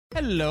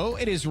Hello,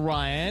 it is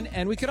Ryan,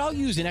 and we could all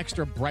use an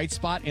extra bright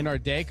spot in our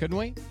day, couldn't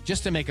we?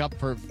 Just to make up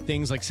for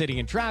things like sitting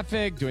in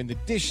traffic, doing the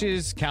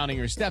dishes, counting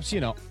your steps,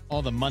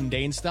 all the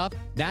mundane stuff.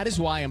 That is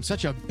why I'm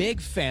such a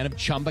big fan of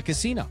Chumba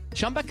Casino.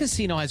 Chumba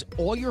Casino has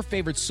all your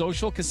favorite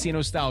social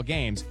casino-style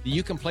games that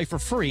you can play for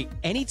free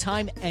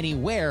anytime,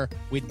 anywhere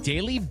with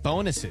daily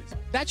bonuses.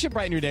 That should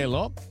brighten your day a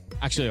little.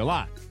 Actually, a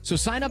lot. So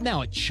sign up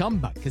now at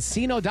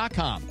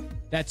ChumbaCasino.com.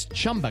 That's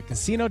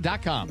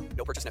ChumbaCasino.com.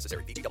 No purchase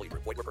necessary. VGW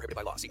Group. Void where prohibited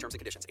by law. See terms and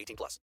conditions.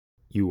 18+.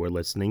 You are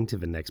listening to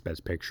the Next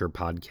Best Picture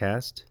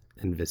podcast,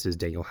 and this is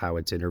Daniel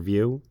Howitt's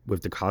interview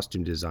with the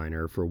costume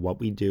designer for What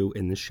We Do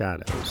in the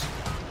Shadows,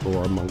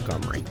 Laura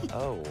Montgomery.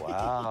 Oh,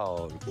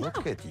 wow.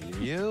 Look at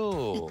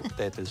you.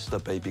 That is the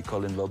baby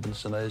Colin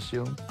Robinson, I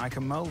assume. I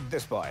can mold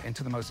this boy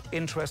into the most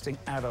interesting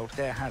adult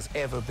there has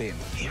ever been.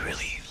 He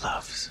really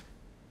loves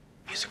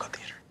musical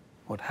theater.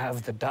 Would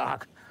have the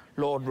dark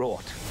Lord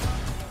wrought.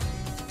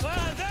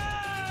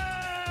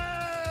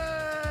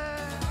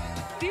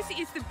 This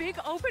is the big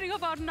opening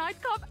of our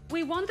nightclub.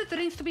 We want the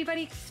drinks to be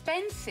very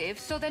expensive,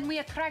 so then we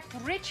attract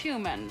rich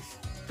humans.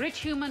 Rich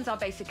humans are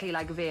basically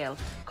like veal,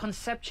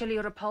 conceptually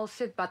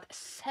repulsive, but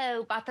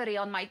so buttery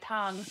on my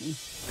tongue.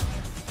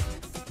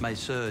 My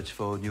search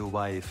for a new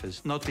wife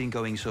has not been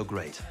going so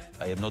great.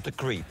 I am not a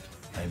creep.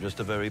 I'm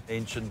just a very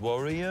ancient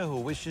warrior who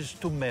wishes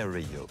to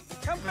marry you.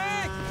 Come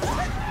back!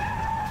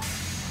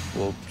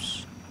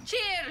 Whoops.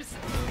 Cheers!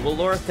 Well,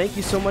 Laura, thank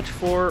you so much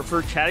for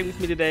chatting with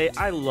me today.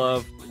 I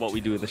love What We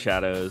Do in the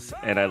Shadows,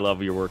 and I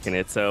love your work in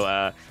it.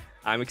 So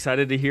I'm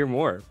excited to hear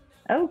more.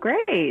 Oh,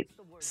 great.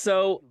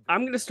 So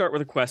I'm going to start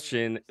with a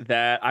question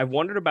that I've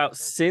wondered about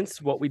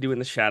since What We Do in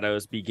the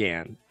Shadows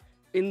began.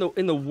 In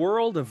the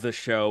world of the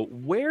show,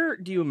 where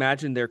do you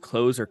imagine their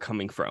clothes are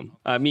coming from?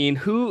 I mean,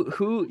 who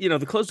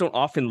the clothes don't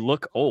often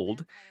look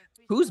old.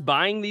 Who's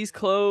buying these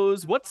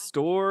clothes? What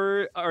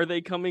store are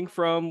they coming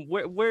from?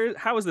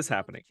 How is this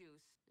happening?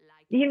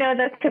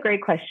 That's a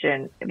great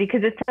question,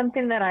 because it's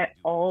something that I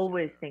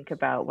always think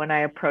about when I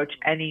approach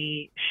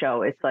any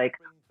show. It's like,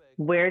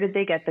 where did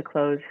they get the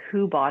clothes?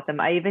 Who bought them?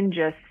 I even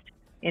just,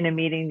 in a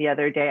meeting the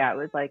other day, I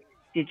was like,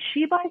 did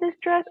she buy this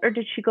dress, or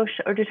did she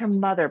or did her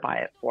mother buy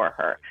it for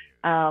her?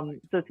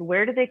 So it's,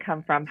 where do they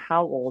come from?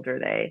 How old are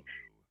they?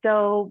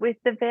 So with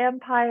the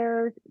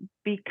vampires,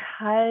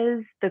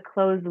 because the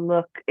clothes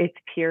look, it's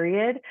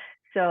period.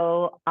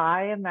 So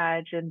I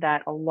imagine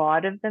that a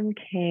lot of them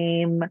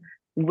came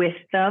with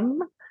them.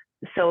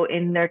 So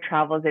in their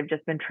travels, they've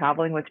just been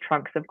traveling with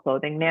trunks of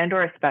clothing.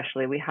 Nandor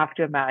especially, we have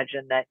to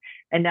imagine that.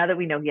 And now that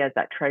we know he has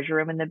that treasure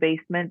room in the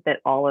basement,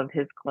 that all of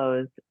his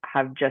clothes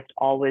have just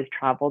always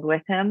traveled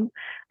with him.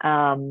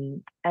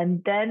 And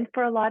then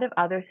for a lot of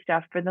other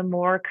stuff, for the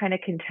more kind of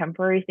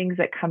contemporary things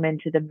that come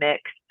into the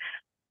mix,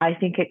 I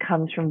think it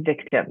comes from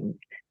victims,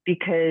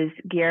 because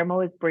Guillermo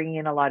is bringing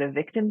in a lot of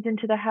victims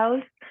into the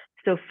house.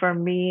 So for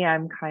me,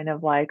 I'm kind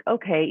of like,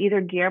 okay,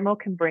 either Guillermo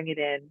can bring it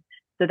in.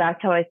 So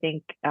that's how I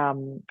think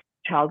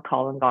Child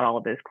Colin got all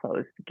of his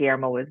clothes.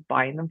 Guillermo was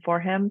buying them for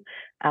him.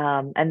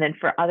 And then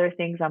for other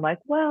things, I'm like,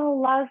 well,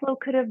 Laszlo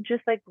could have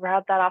just like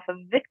grabbed that off a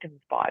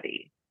victim's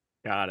body.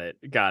 Got it.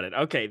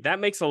 Okay, that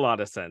makes a lot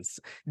of sense.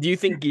 Do you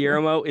think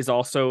Guillermo is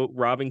also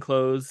robbing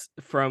clothes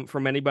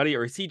from anybody,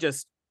 or is he's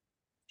just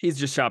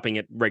shopping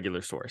at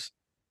regular stores?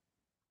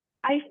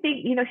 I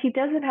think, he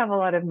doesn't have a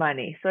lot of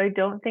money, so I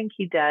don't think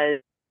he does.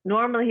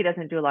 Normally, he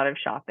doesn't do a lot of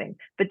shopping.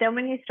 But then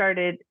when he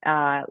started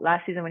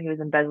last season, when he was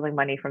embezzling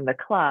money from the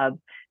club,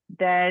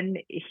 then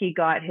he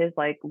got his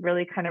like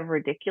really kind of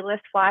ridiculous,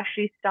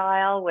 flashy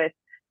style with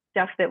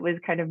stuff that was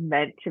kind of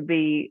meant to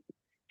be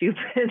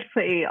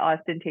stupidly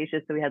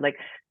ostentatious. So we had like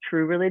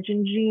True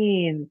Religion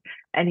jeans,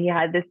 and he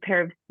had this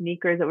pair of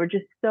sneakers that were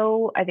just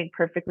so, I think,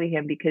 perfectly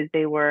him, because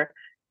they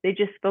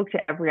just spoke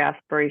to every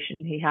aspiration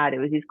he had. It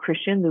was these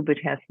Christian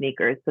Louboutin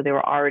sneakers. So they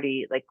were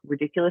already like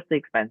ridiculously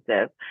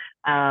expensive.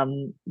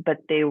 But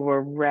they were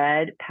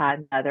red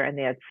patent leather, and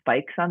they had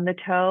spikes on the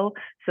toe.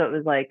 So it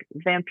was like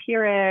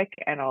vampiric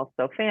and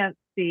also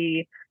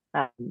fancy.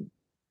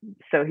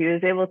 So he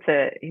was able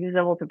to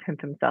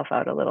pimp himself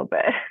out a little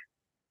bit.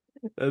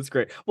 That's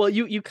great. Well,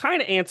 you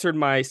kind of answered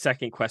my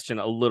second question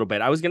a little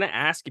bit. I was going to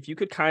ask if you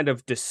could kind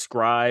of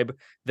describe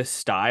the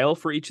style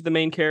for each of the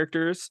main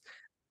characters.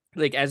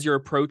 Like, as you're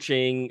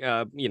approaching,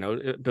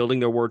 building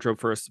their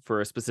wardrobe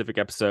for a specific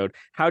episode,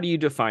 how do you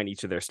define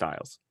each of their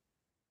styles?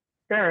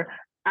 Sure.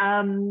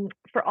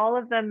 For all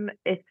of them,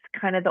 it's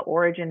kind of the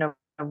origin of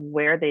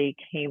where they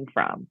came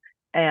from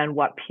and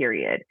what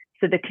period.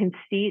 So the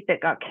conceit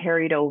that got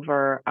carried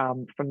over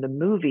from the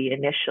movie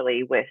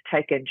initially with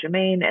Taika and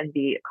Jermaine and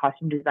the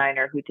costume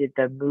designer who did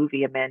the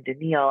movie, Amanda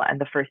Neal, and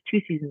the first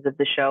 2 seasons of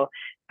the show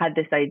had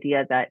this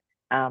idea that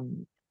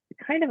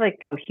kind of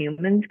like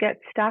humans get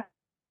stuck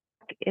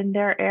in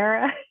their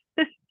era,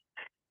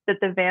 that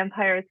the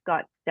vampires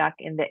got stuck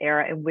in the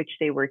era in which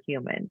they were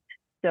human.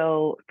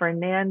 So for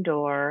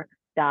Nandor,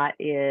 that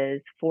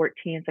is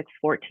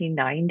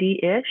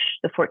 1490-ish,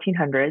 the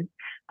 1400s.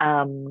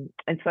 And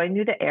so I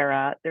knew the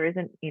era. There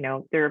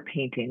are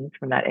paintings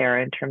from that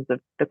era in terms of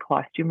the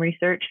costume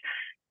research.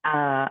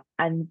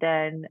 And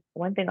then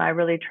one thing I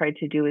really tried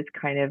to do is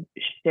kind of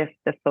shift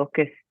the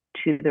focus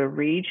to the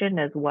region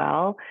as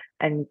well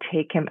and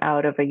take him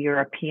out of a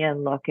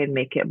European look and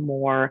make it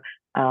more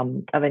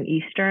of an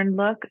Eastern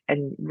look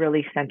and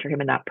really center him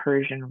in that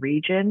Persian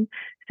region.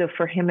 So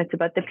for him, it's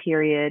about the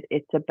period,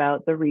 it's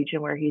about the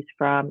region where he's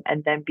from.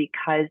 And then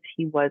because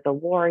he was a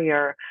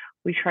warrior,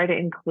 we try to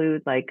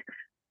include like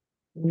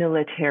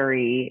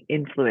military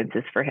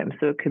influences for him.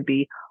 So it could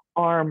be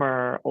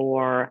armor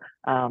or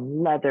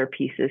leather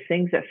pieces,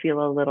 things that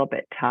feel a little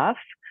bit tough.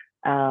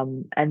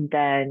 And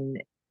then,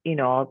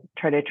 I'll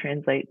try to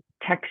translate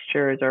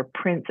textures or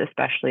prints,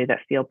 especially that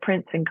feel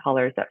prints and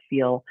colors that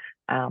feel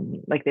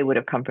like they would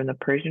have come from the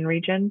Persian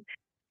region.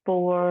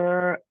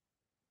 For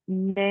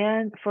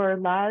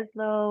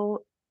Laszlo,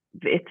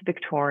 it's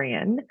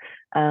Victorian.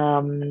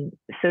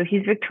 So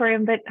he's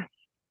Victorian, but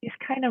he's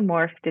kind of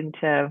morphed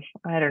into,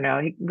 I don't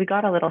know, we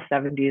got a little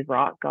 70s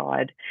rock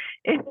god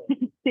in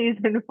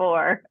season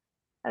 4,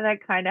 and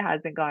that kind of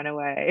hasn't gone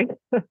away.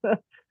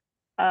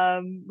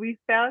 We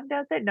found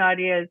out that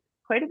Nadia is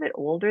quite a bit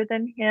older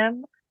than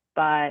him,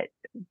 but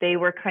they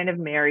were kind of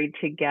married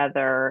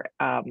together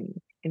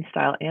in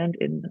style and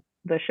in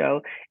the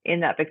show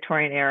in that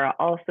Victorian era,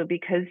 also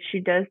because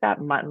she does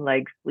that mutton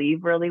leg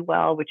sleeve really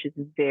well, which is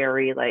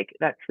very like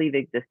that sleeve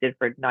existed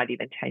for not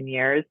even 10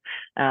 years.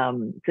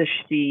 So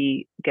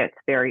she gets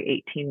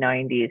very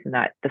 1890s and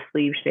that the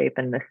sleeve shape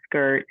and the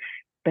skirt.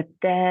 But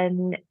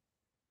then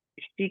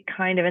she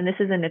kind of, and this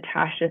is a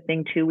Natasha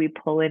thing too, we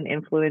pull in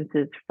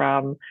influences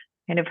from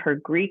kind of her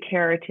Greek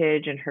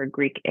heritage and her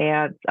Greek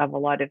aunts of a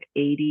lot of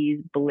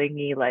 80s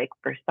blingy like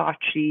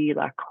Versace,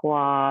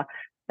 Lacroix,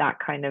 that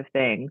kind of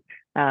thing.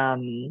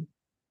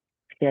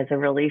 She has a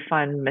really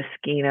fun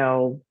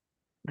Moschino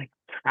like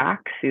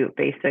tracksuit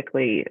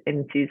basically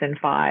in season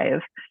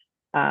 5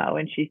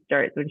 when she's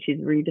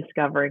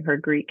rediscovering her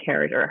Greek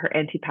heritage or her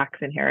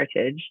anti-Paxton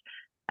heritage.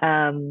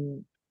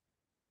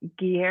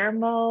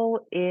 Guillermo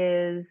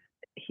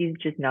he's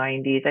just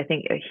 90s. I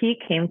think he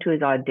came to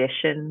his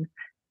audition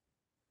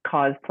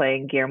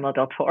cosplaying Guillermo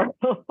del Toro.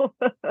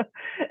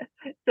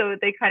 So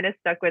they kind of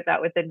stuck with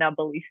that with the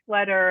nubbly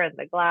sweater and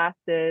the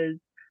glasses.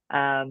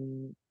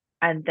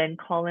 And then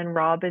Colin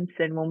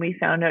Robinson, when we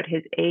found out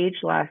his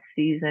age last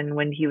season,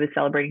 when he was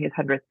celebrating his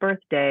 100th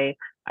birthday,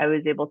 I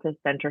was able to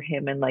center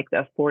him in like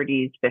the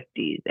 40s,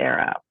 50s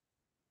era.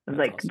 It was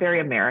like awesome.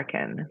 Very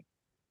American.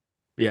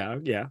 Yeah,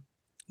 yeah.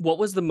 What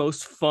was the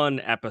most fun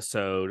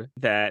episode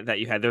that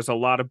you had? There's a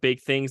lot of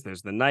big things.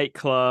 There's the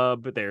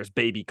nightclub. There's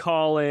Baby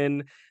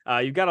Colin.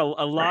 You've got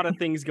a lot of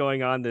things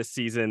going on this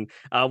season.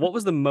 What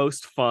was the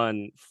most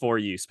fun for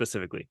you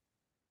specifically?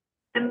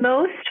 The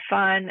most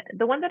fun,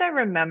 the one that I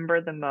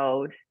remember the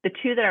most, the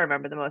two that I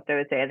remember the most, I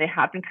would say, and they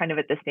happened kind of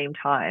at the same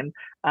time,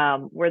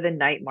 were the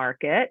night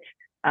market.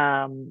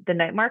 The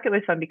night market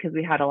was fun because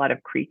we had a lot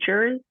of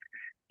creatures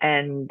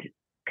and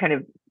kind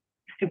of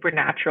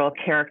supernatural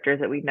characters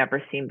that we'd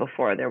never seen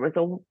before. There was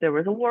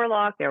a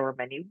warlock, there were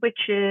many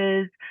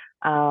witches,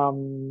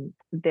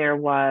 there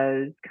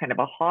was kind of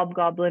a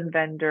hobgoblin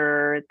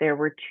vendor, there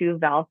were 2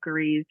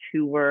 Valkyries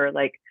who were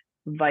like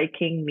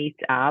Viking meets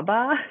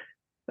ABBA.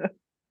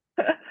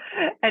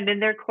 And in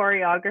their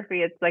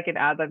choreography, it's like an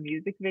ABBA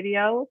music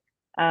video.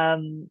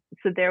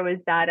 So there was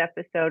that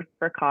episode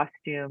for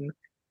costume.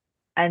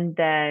 And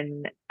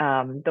then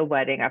the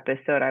wedding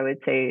episode, I would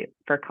say,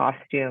 for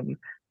costume,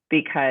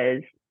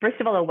 because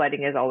first of all, a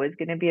wedding is always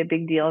going to be a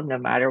big deal no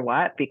matter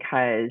what,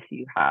 because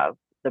you have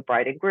the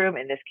bride and groom,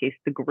 in this case,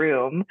 the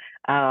groom,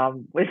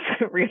 was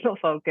the real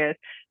focus,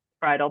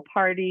 bridal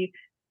party.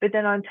 But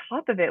then on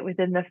top of it,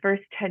 within the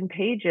first 10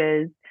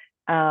 pages,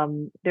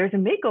 there's a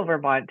makeover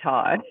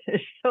montage.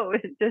 So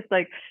it's just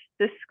like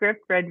the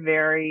script read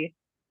very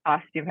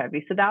costume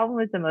heavy. So that one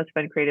was the most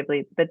fun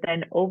creatively. But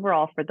then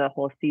overall for the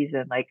whole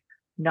season, like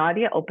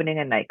Nadia opening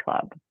a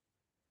nightclub.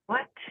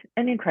 What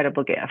an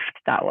incredible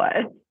gift that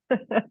was.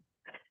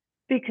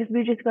 Because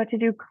we just got to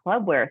do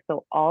clubwear.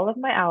 So all of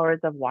my hours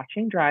of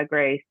watching Drag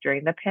Race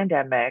during the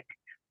pandemic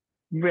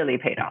really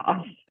paid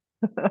off.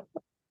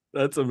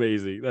 That's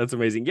amazing. That's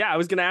amazing. Yeah, I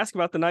was going to ask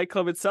about the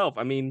nightclub itself.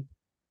 I mean,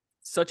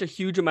 such a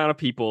huge amount of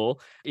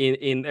people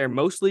in they're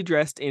mostly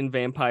dressed in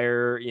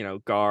vampire,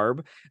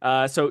 garb.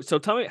 So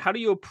tell me, how do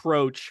you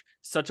approach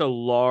such a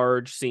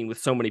large scene with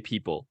so many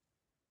people?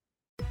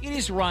 It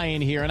is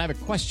Ryan here, and I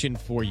have a question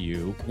for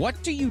you.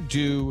 What do you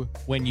do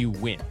when you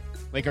win?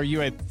 Like, are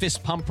you a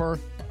fist pumper,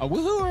 a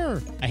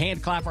woohooer, a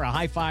hand clapper, a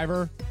high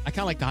fiver? I kind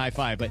of like the high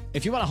five, but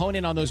if you want to hone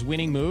in on those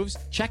winning moves,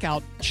 check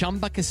out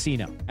Chumba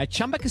Casino. At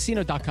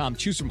ChumbaCasino.com,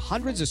 choose from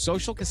hundreds of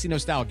social casino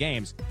style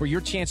games for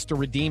your chance to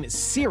redeem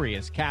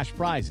serious cash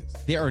prizes.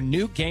 There are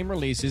new game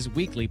releases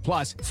weekly,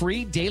 plus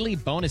free daily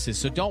bonuses.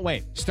 So don't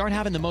wait. Start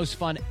having the most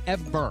fun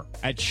ever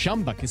at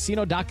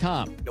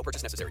ChumbaCasino.com. No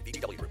purchase necessary.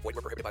 VGW Group. Void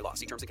where prohibited by law.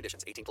 See terms and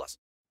conditions. 18+.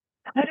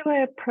 How do I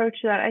approach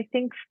that? I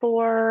think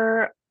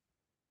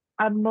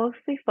I'm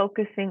mostly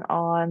focusing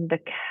on the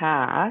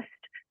cast.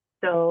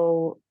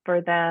 So for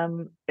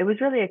them, it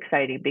was really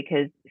exciting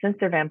because since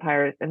they're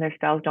vampires and their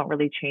styles don't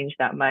really change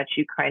that much,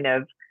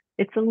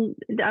 I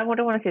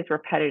don't want to say it's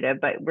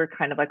repetitive, but we're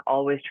kind of like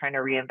always trying to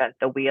reinvent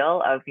the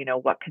wheel of,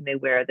 what can they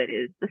wear that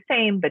is the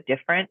same but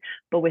different.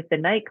 But with the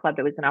nightclub,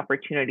 it was an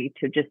opportunity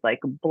to just like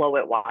blow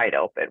it wide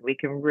open. We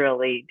can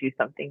really do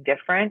something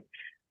different.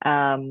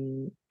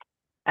 And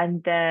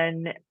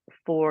then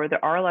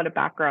there are a lot of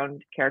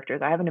background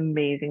characters. I have an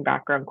amazing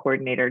background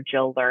coordinator,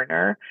 Jill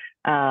Lerner.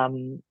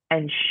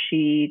 And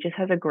she just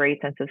has a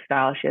great sense of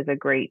style. She has a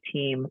great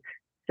team.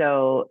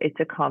 So it's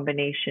a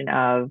combination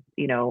of,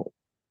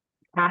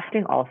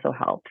 casting also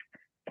helps.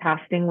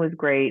 Casting was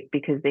great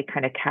because they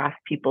kind of cast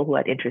people who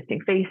had interesting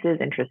faces,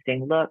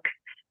 interesting looks.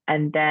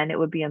 And then it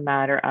would be a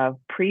matter of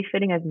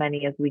pre-fitting as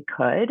many as we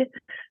could,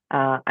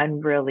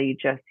 and really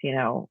just,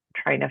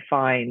 trying to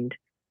find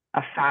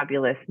a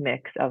fabulous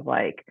mix of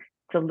like,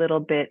 it's a little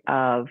bit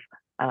of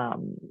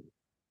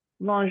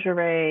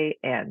lingerie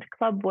and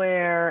club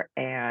wear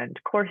and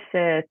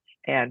corsets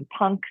and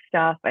punk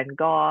stuff and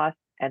goth.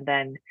 And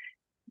then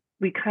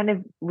we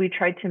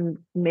tried to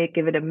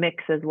give it a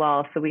mix as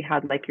well. So we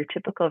had like your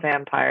typical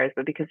vampires,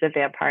 but because of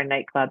Vampire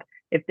Nightclub,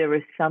 if there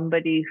was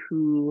somebody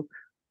who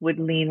would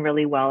lean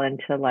really well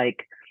into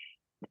like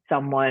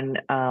someone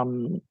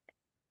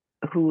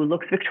who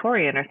looks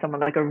Victorian, or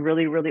someone like a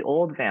really, really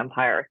old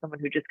vampire, or someone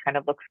who just kind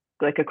of looks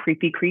like a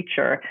creepy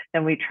creature,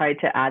 then we tried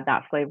to add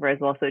that flavor as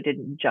well. So it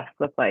didn't just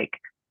look like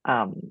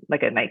a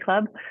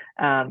nightclub.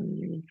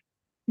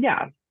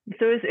 Yeah.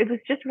 So it was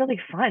just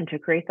really fun to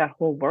create that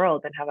whole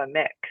world and have a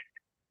mix.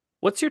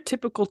 What's your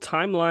typical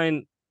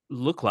timeline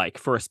look like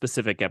for a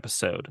specific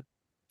episode?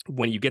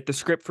 When you get the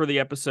script for the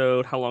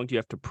episode, how long do you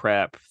have to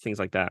prep? Things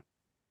like that.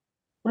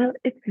 Well,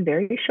 it's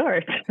very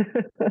short.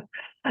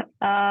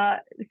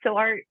 So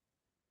our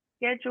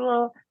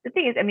schedule, the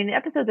thing is, the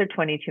episodes are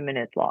 22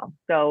 minutes long.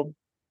 So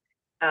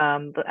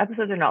the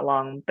episodes are not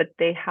long, but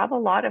they have a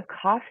lot of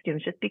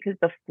costumes just because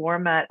the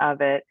format of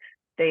it,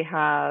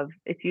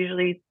 it's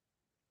usually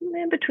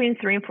between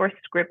 3 and 4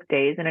 script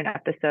days in an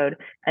episode.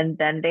 And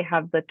then they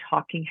have the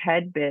talking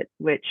head bit,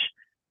 which,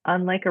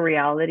 unlike a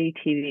reality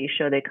TV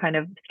show, they kind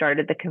of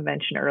started the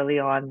convention early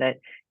on that,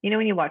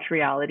 when you watch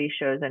reality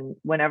shows and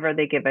whenever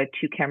they give a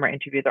 2-camera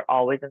interview, they're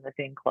always in the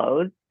same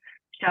clothes.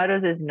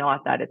 Shadows is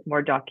not that. It's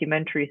more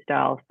documentary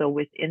style. So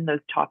within those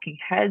talking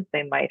heads,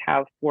 they might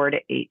have 4 to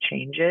 8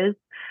 changes.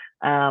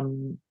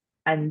 And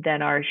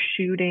then our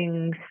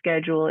shooting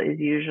schedule is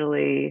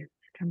usually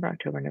September,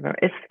 October, November.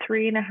 It's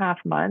 3.5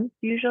 months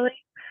usually.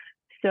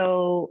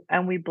 So,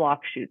 and we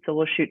block shoot. So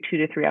we'll shoot 2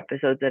 to 3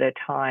 episodes at a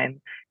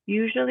time.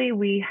 Usually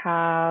we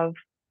have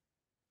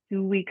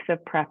 2 weeks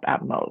of prep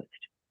at most,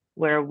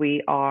 where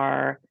we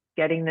are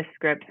getting the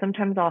script.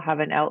 Sometimes I'll have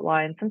an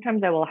outline.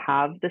 Sometimes I will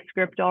have the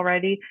script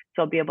already.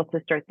 So I'll be able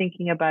to start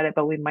thinking about it,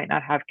 but we might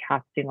not have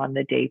casting on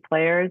the day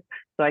players.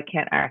 So I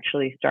can't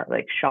actually start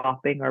like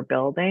shopping or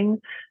building.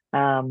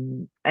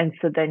 And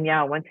so then,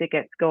 once it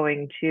gets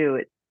going too,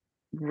 it's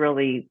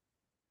really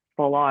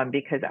full on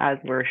because as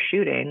we're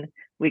shooting,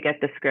 we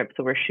get the script.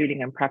 So we're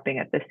shooting and prepping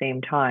at the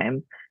same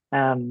time.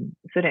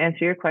 So to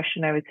answer your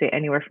question, I would say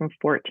anywhere from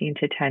 14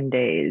 to 10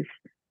 days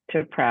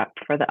to prep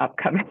for the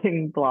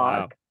upcoming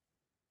blog.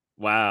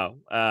 Wow.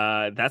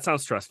 That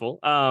sounds stressful.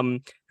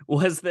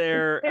 Was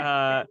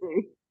there,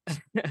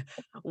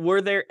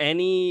 were there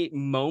any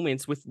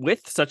moments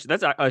with such,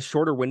 that's a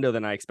shorter window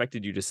than I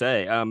expected you to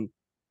say.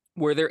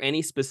 Were there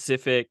any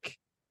specific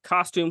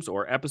costumes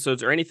or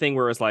episodes or anything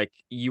where it was like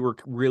you were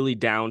really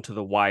down to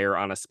the wire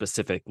on a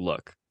specific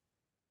look?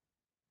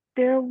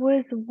 There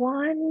was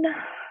one,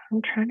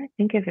 I'm trying to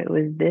think if it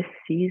was this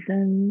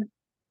season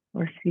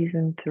or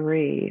season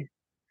 3.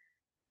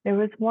 There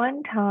was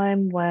one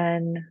time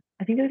when,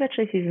 I think it was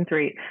actually season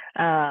 3,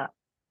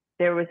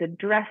 there was a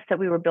dress that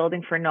we were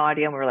building for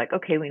Nadia, and we were like,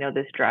 okay, we know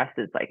this dress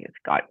is like, it's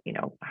got,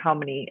 how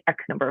many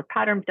X number of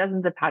patterns,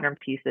 dozens of pattern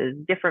pieces,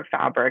 different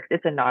fabrics.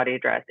 It's a Nadia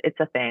dress. It's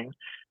a thing.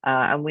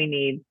 And we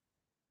need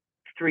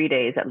 3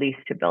 days at least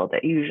to build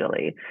it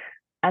usually.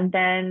 And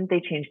then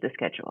they changed the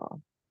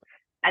schedule.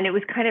 And it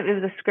was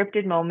a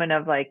scripted moment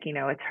of like,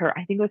 it's her,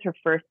 I think it was her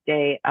first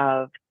day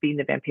of being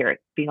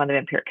on the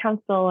Vampire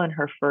Council, and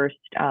her first,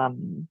 I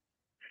think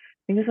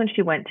it was when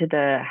she went to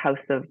the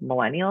House of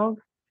Millennials.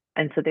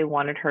 And so they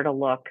wanted her to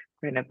look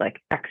kind of like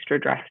extra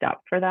dressed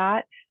up for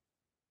that.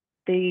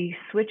 They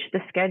switched the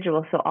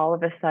schedule. So all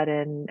of a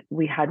sudden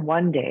we had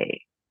 1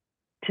 day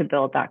to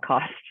build that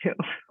costume.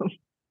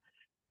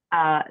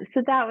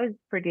 So that was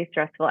pretty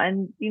stressful.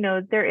 And,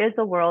 there is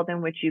a world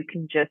in which you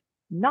can just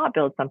not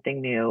build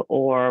something new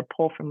or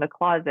pull from the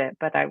closet.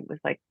 But I was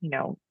like,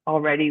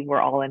 already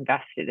we're all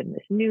invested in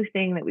this new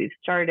thing that we've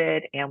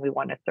started and we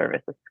want to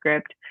service a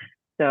script.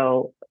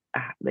 So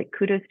like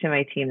kudos to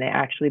my team. They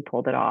actually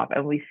pulled it off.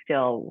 And we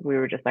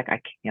were just like,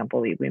 I can't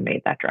believe we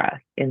made that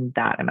dress in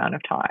that amount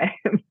of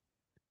time.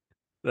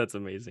 That's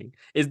amazing.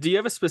 Do you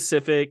have a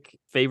specific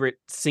favorite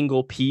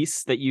single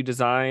piece that you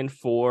designed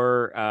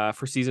for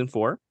season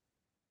 4?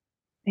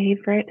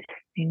 Favorite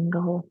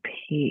single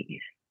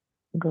piece?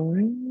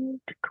 Great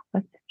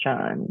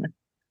question.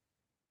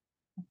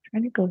 I'm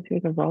trying to go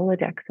through the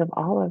Rolodex of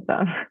all of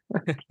them.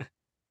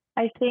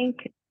 I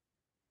think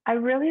I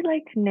really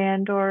liked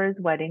Nandor's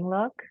wedding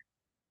look.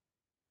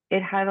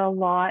 It had a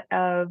lot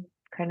of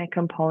kind of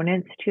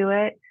components to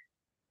it,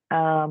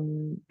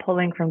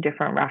 pulling from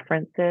different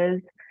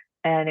references.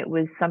 And it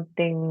was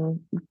something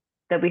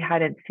that we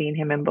hadn't seen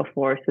him in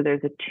before. So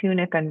there's a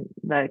tunic, and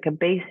like a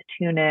base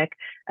tunic,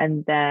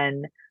 and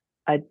then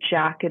a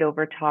jacket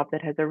over top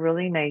that has a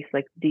really nice,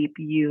 like, deep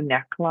U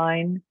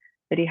neckline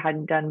that he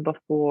hadn't done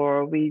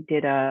before. We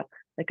did a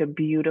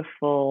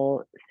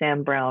beautiful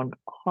Sam Brown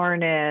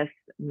harness,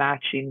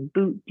 matching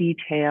boot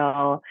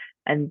detail,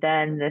 and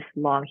then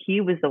he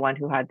was the one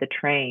who had the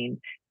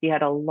train. He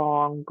had a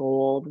long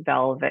gold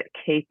velvet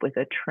cape with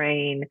a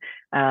train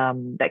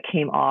that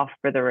came off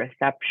for the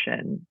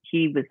reception.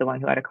 He was the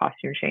one who had a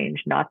costume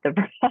change, not the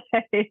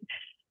bride.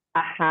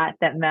 A hat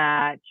that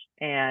matched,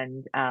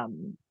 and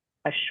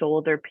a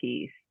shoulder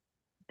piece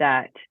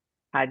that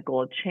had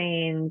gold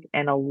chains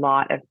and a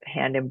lot of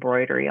hand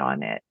embroidery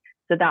on it.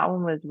 So that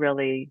one was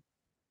really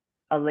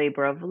a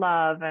labor of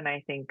love. And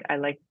I think I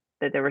liked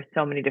that there were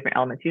so many different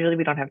elements. Usually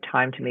we don't have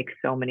time to make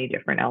so many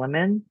different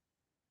elements.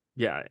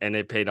 Yeah, and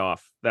it paid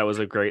off. That was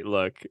a great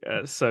look.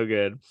 So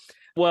good.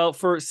 Well,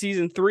 for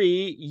season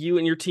 3, you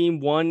and your team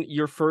won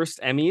your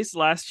first Emmys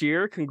last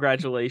year.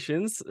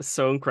 Congratulations.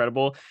 So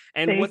incredible.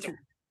 And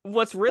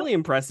what's really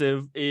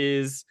impressive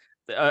is,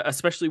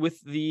 especially with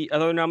the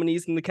other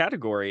nominees in the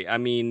category. I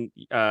mean,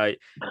 you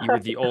were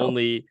the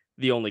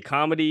only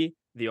comedy,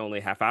 the only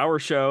half-hour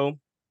show,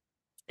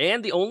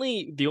 and the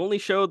only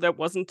show that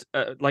wasn't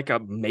like a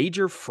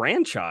major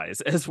franchise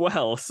as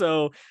well.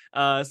 So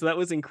that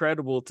was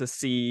incredible to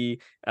see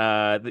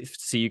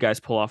you guys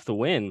pull off the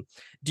win.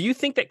 Do you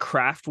think that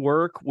craft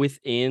work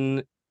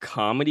within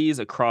comedies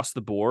across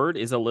the board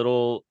is a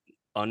little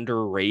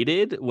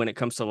underrated when it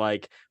comes to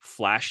like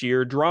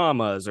flashier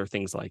dramas or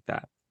things like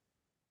that?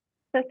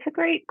 That's a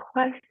great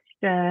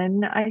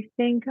question. I'm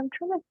trying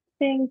to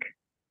think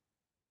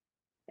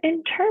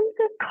in terms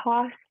of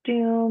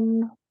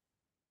costume.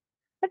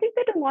 I think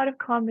that a lot of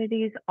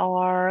comedies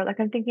are, like,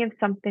 I'm thinking of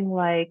something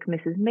like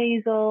Mrs.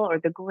 Maisel or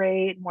The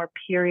Great, more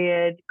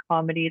period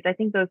comedies. I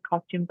think those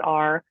costumes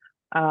are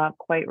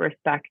quite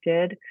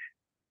respected.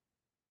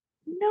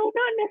 No,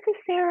 not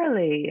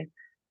necessarily.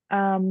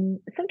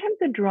 Sometimes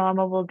the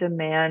drama will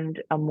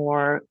demand a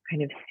more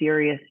kind of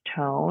serious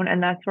tone.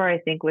 And that's where I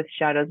think with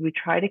Shadows, we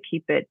try to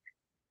keep it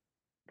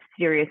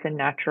serious and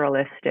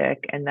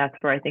naturalistic. And that's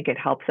where I think it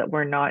helps that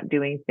we're not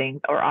doing things,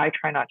 or I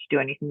try not to do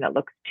anything that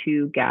looks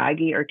too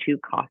gaggy or too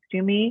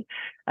costumey.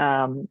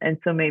 And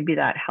so maybe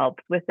that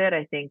helps with it.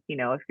 I think,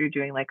 if you're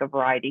doing like a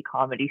variety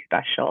comedy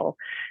special,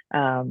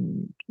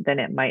 then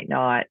it might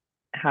not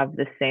have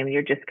the same,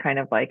 you're just kind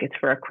of like, it's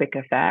for a quick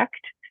effect.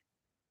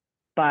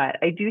 But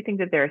I do think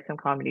that there are some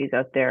comedies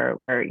out there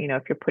where,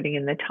 if you're putting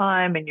in the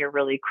time and you're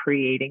really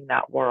creating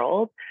that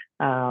world,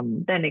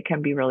 then it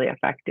can be really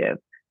effective.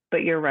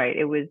 But you're right.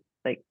 It was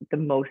like the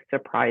most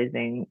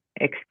surprising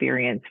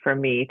experience for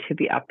me to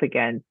be up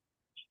against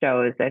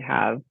shows that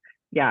have,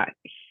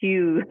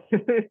 huge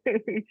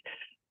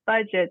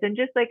budgets. And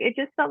just like, it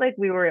just felt like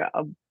we were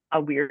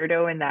a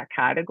weirdo in that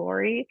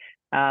category.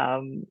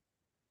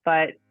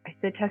 But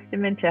it's a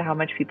testament to how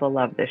much people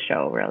love this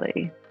show,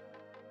 really.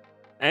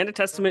 And a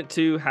testament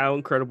to how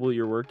incredible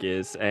your work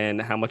is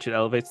and how much it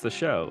elevates the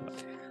show.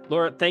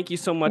 Laura, thank you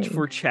so much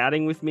for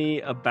chatting with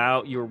me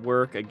about your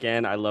work.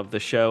 Again, I love the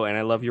show and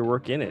I love your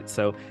work in it.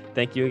 So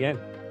thank you again.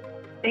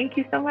 Thank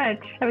you so much.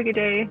 Have a good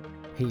day.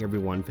 Hey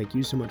everyone, thank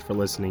you so much for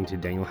listening to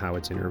Daniel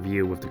Howitt's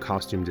interview with the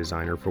costume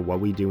designer for What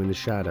We Do in the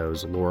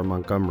Shadows, Laura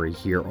Montgomery,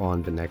 here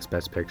on the Next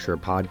Best Picture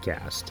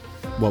podcast.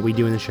 What We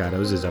Do in the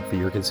Shadows is up for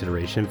your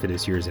consideration for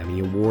this year's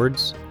Emmy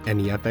Awards, and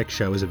the FX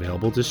show is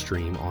available to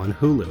stream on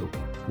Hulu,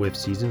 with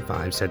Season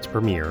 5 set to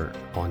premiere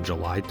on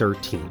July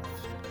 13th.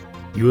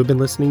 You have been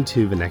listening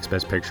to the Next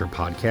Best Picture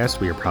podcast.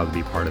 We are proud to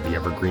be part of the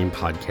Evergreen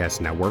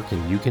Podcast Network,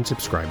 and you can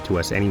subscribe to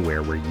us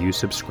anywhere where you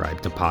subscribe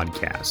to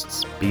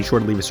podcasts. Be sure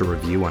to leave us a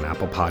review on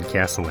Apple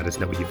Podcasts and let us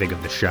know what you think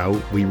of the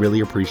show. We really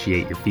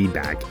appreciate your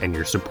feedback and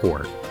your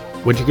support,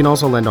 which you can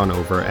also lend on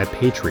over at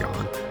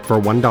Patreon. For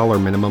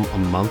 $1 minimum a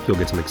month, you'll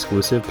get some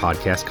exclusive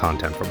podcast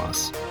content from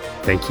us.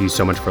 Thank you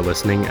so much for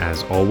listening,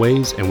 as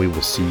always, and we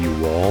will see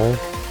you all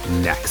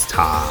next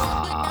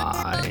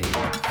time.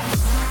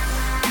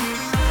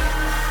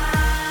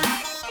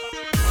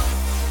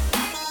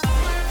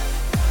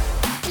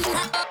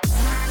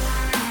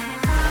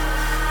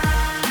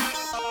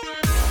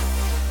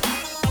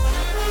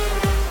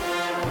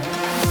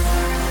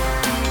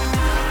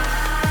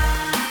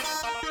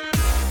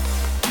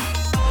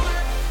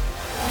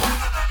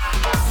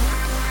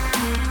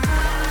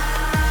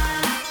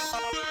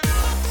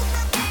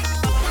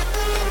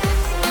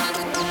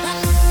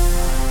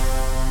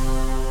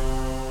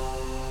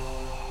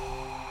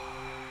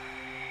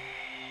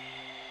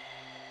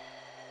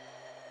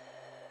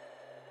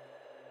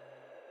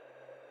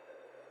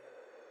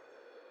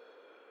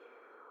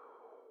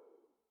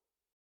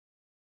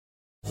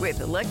 With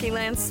the Lucky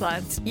Land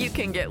Slots, you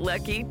can get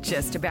lucky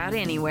just about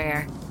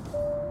anywhere.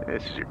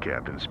 This is your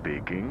captain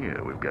speaking.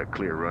 We've got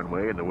clear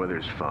runway and the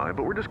weather's fine,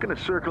 but we're just going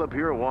to circle up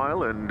here a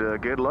while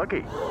and get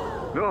lucky.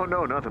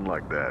 No, nothing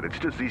like that. It's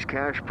just these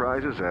cash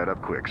prizes add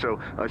up quick. So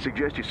I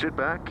suggest you sit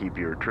back, keep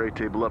your tray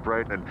table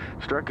upright, and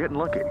start getting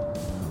lucky.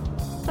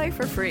 Play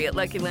for free at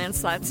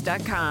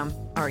LuckyLandSlots.com.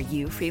 Are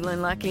you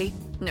feeling lucky?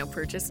 No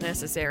purchase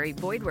necessary.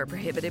 Void where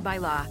prohibited by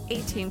law.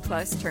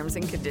 18+ terms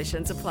and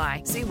conditions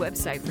apply. See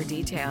website for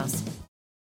details.